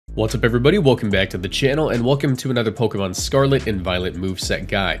What's up everybody, welcome back to the channel and welcome to another Pokemon Scarlet and Violet moveset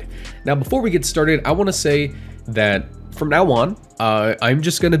guide. Now before we get started, I want to say that from now on, I'm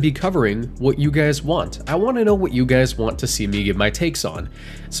just going to be covering what you guys want. I want to know what you guys want to see me give my takes on.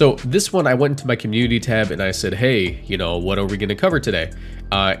 So this one, I went into my community tab and I said, hey, you know, what are we going to cover today?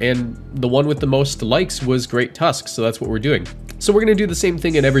 And the one with the most likes was Great Tusk, so that's what we're doing. So we're going to do the same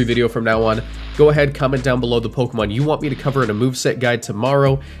thing in every video from now on. Go ahead, comment down below the Pokemon you want me to cover in a moveset guide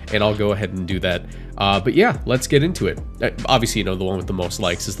tomorrow, and I'll go ahead and do that. But yeah, let's get into it. Obviously, you know, the one with the most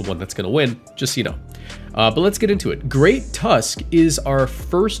likes is the one that's going to win, just so you know. But let's get into it. Great Tusk is our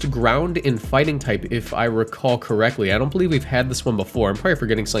first ground and fighting type, if I recall correctly. I don't believe we've had this one before. I'm probably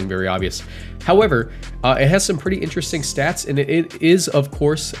forgetting something very obvious. However, it has some pretty interesting stats, and it is, of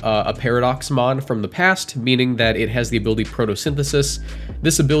course, a Paradox Mon from the past, meaning that it has the ability Photosynthesis.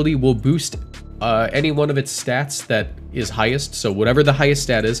 This ability will boost any one of its stats that is highest, so whatever the highest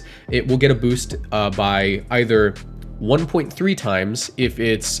stat is, it will get a boost by either 1.3 times if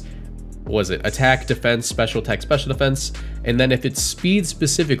it's, what was it, attack, defense, special attack, special defense, and then if it's speed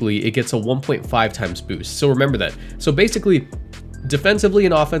specifically, it gets a 1.5 times boost. So remember that. So basically, defensively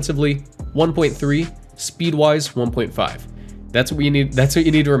and offensively, 1.3, speed-wise, 1.5. That's what you need. That's what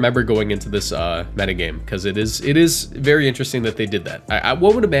you need to remember going into this metagame, because it is very interesting that they did that. I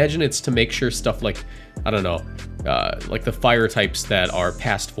would imagine it's to make sure stuff like, I don't know, like the fire types that are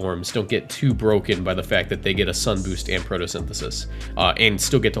past forms don't get too broken by the fact that they get a sun boost and photosynthesis, and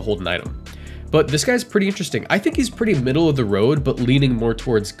still get to hold an item. But this guy's pretty interesting. I think he's pretty middle of the road, but leaning more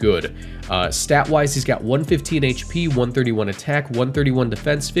towards good. Stat-wise, he's got 115 HP, 131 attack, 131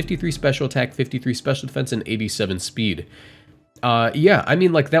 defense, 53 special attack, 53 special defense, and 87 speed. Yeah, I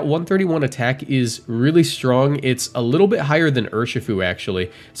mean, like, that 131 attack is really strong. It's a little bit higher than Urshifu,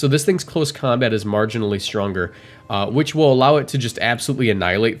 actually. So this thing's close combat is marginally stronger, which will allow it to just absolutely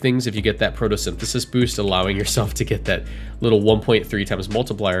annihilate things if you get that photosynthesis boost, allowing yourself to get that little 1.3 times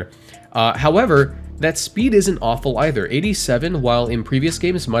multiplier. However, that speed isn't awful either. 87, while in previous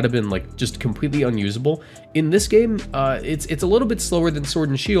games might have been like just completely unusable. In this game, it's a little bit slower than Sword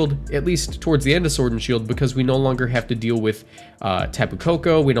and Shield, at least towards the end of Sword and Shield, because we no longer have to deal with Tapu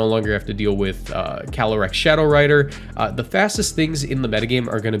Koko, we no longer have to deal with Calyrex Shadow Rider. The fastest things in the metagame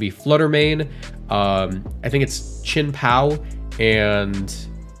are going to be Fluttermane, I think it's Chin Pao, and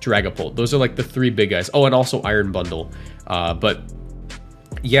Dragapult. Those are like the three big guys. Oh, and also Iron Bundle. But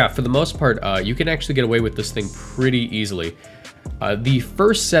yeah, for the most part, you can actually get away with this thing pretty easily. The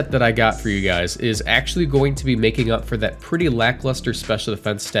first set that I got for you guys is actually going to be making up for that pretty lackluster special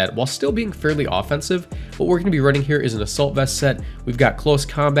defense stat while still being fairly offensive. What we're going to be running here is an Assault Vest set. We've got Close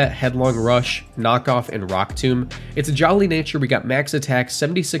Combat, Headlong Rush, Knockoff, and Rock Tomb. It's a Jolly Nature. We got Max Attack,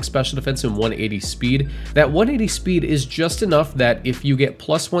 76 Special Defense, and 180 Speed. That 180 Speed is just enough that if you get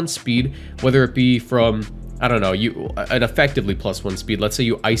 +1 speed, whether it be from, I don't know, an effectively +1 speed, let's say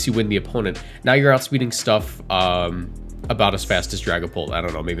you Icy Wind the opponent, now you're outspeeding stuff about as fast as Dragapult. I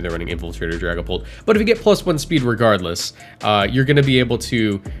don't know, maybe they're running Infiltrator Dragapult. But if you get +1 speed regardless, you're going to be able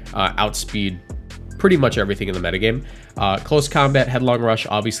to outspeed pretty much everything in the metagame. Close Combat, Headlong Rush,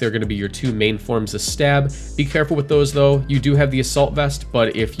 obviously are going to be your two main forms of stab. Be careful with those though. You do have the Assault Vest,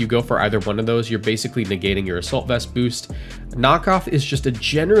 but if you go for either one of those, you're basically negating your Assault Vest boost. Knockoff is just a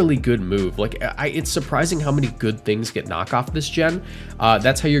generally good move. Like, it's surprising how many good things get Knockoff this gen.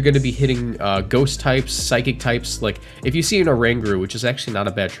 That's how you're going to be hitting Ghost types, Psychic types. Like, if you see an Oranguru, which is actually not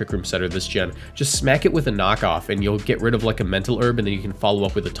a bad Trick Room setter this gen, just smack it with a Knockoff and you'll get rid of like a Mental Herb, and then you can follow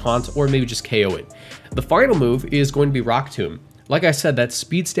up with a Taunt or maybe just KO it. The final move is going to be Rock Tomb. Like I said, that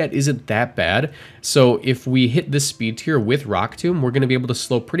speed stat isn't that bad, so if we hit this speed tier with Rock Tomb, we're going to be able to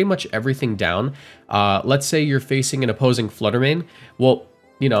slow pretty much everything down. Let's say you're facing an opposing Fluttermane. Well,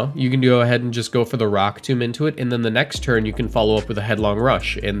 you know, you can go ahead and just go for the Rock Tomb into it, and then the next turn you can follow up with a Headlong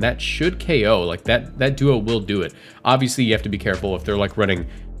Rush, and that should KO. Like, that duo will do it. Obviously, you have to be careful if they're like running,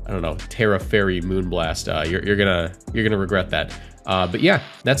 I don't know, Terra Fairy Moonblast. You're gonna regret that. But yeah,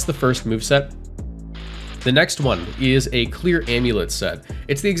 that's the first moveset. The next one is a Clear Amulet set.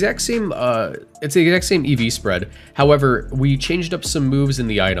 It's the exact same EV spread. However, we changed up some moves in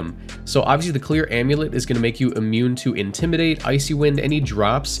the item. So obviously the Clear Amulet is going to make you immune to Intimidate, Icy Wind, any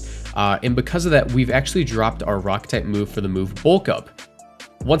drops. And because of that, we've actually dropped our Rock type move for the move Bulk Up.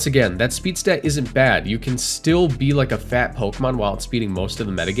 Once again, that speed stat isn't bad. You can still be like a fat Pokemon while outspeeding most of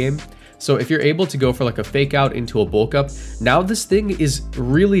the metagame. So if you're able to go for like a fake out into a bulk up, now this thing is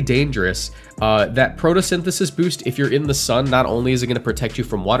really dangerous. That photosynthesis boost, if you're in the sun, not only is it going to protect you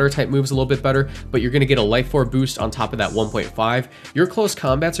from water type moves a little bit better, but you're going to get a life orb boost on top of that 1.5. Your close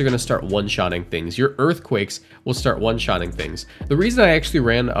combats are going to start one-shotting things. Your earthquakes will start one-shotting things. The reason I actually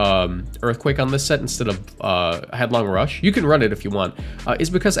ran earthquake on this set instead of headlong rush, you can run it if you want, is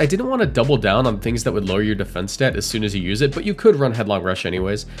because I didn't want to double down on things that would lower your defense stat as soon as you use it, but you could run headlong rush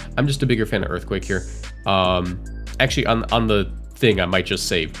anyways. I'm just a bigger fan of earthquake here. Actually, on the thing, I might just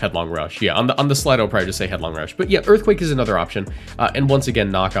say headlong rush. Yeah, on the slide I'll probably just say headlong rush. But yeah, earthquake is another option. And once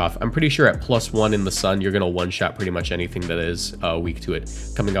again, knockoff. I'm pretty sure at +1 in the sun, you're gonna one-shot pretty much anything that is weak to it,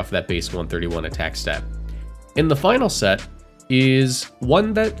 coming off of that base 131 attack stat. In the final set is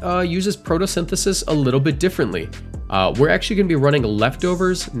one that uses photosynthesis a little bit differently. We're actually gonna be running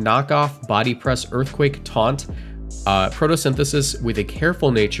leftovers, knockoff, body press, earthquake, taunt, photosynthesis with a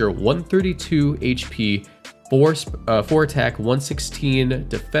careful nature, 132 HP, 4 attack, 116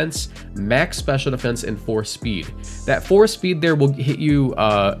 defense, max special defense, and 4 speed. That 4 speed there will hit you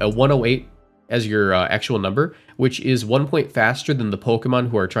a 108 as your actual number, which is 1 point faster than the Pokemon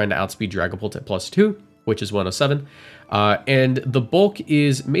who are trying to outspeed Dragapult at +2, which is 107. And the bulk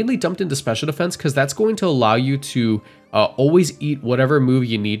is mainly dumped into special defense because that's going to allow you to always eat whatever move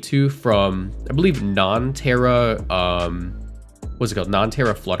you need to from, I believe, non-Terra, what's it called?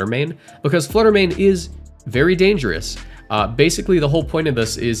 Non-Terra Flutter Mane, because Flutter Mane is very dangerous. Basically, the whole point of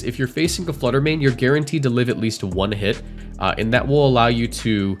this is if you're facing a Flutter Mane, you're guaranteed to live at least 1 hit, and that will allow you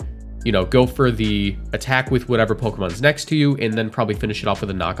to, you know, go for the attack with whatever Pokemon's next to you, and then probably finish it off with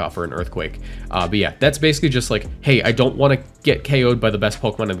a knockoff or an earthquake. But yeah, that's basically just like, hey, I don't want to get KO'd by the best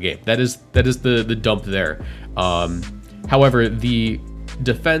Pokemon in the game. That is the dump there. However, the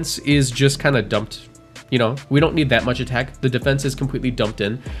defense is just kind of dumped. You know, we don't need that much attack. The defense is completely dumped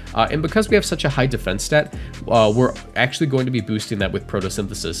in. And because we have such a high defense stat, we're actually going to be boosting that with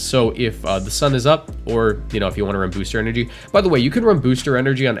photosynthesis. So if the sun is up, or, you know, if you want to run booster energy. By the way, you can run booster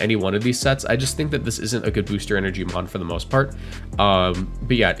energy on any one of these sets. I just think that this isn't a good booster energy mon for the most part. But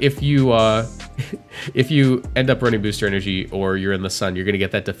yeah, if you if you end up running booster energy or you're in the sun, you're going to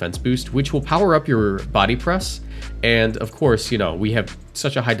get that defense boost, which will power up your body press. And of course, you know, we have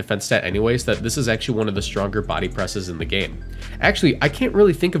such a high defense stat anyways that this is actually one of the stronger body presses in the game. Actually, I can't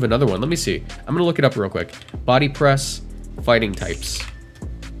really think of another one. Let me see. I'm gonna look it up real quick. Body press, fighting types.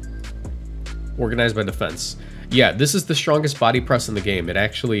 Organized by defense. Yeah, this is the strongest body press in the game. It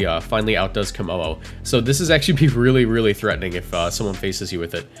actually finally outdoes Komodo. So this is actually be really, really threatening if someone faces you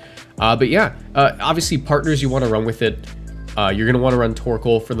with it. But yeah, obviously partners you want to run with it. You're going to want to run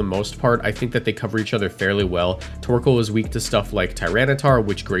Torkoal for the most part. I think that they cover each other fairly well. Torkoal is weak to stuff like Tyranitar,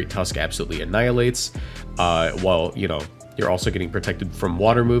 which Great Tusk absolutely annihilates, while, you know, you're also getting protected from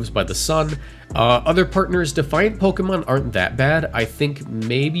water moves by the sun. Other partners, Defiant Pokemon aren't that bad. I think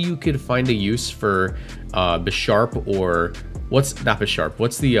maybe you could find a use for Bisharp, or not Bisharp,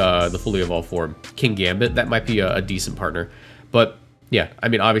 what's the fully evolved form? King Gambit. That might be a decent partner. But yeah, I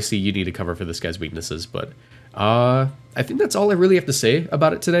mean, obviously you need to cover for this guy's weaknesses, but I think that's all I really have to say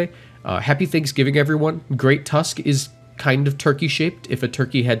about it today. Happy Thanksgiving, everyone. Great Tusk is kind of turkey-shaped. If a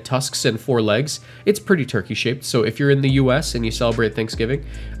turkey had tusks and 4 legs, it's pretty turkey-shaped. So if you're in the US and you celebrate Thanksgiving,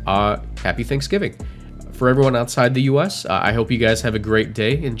 happy Thanksgiving. For everyone outside the US, I hope you guys have a great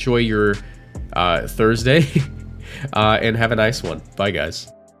day. Enjoy your Thursday, and have a nice one. Bye,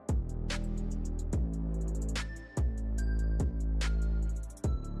 guys.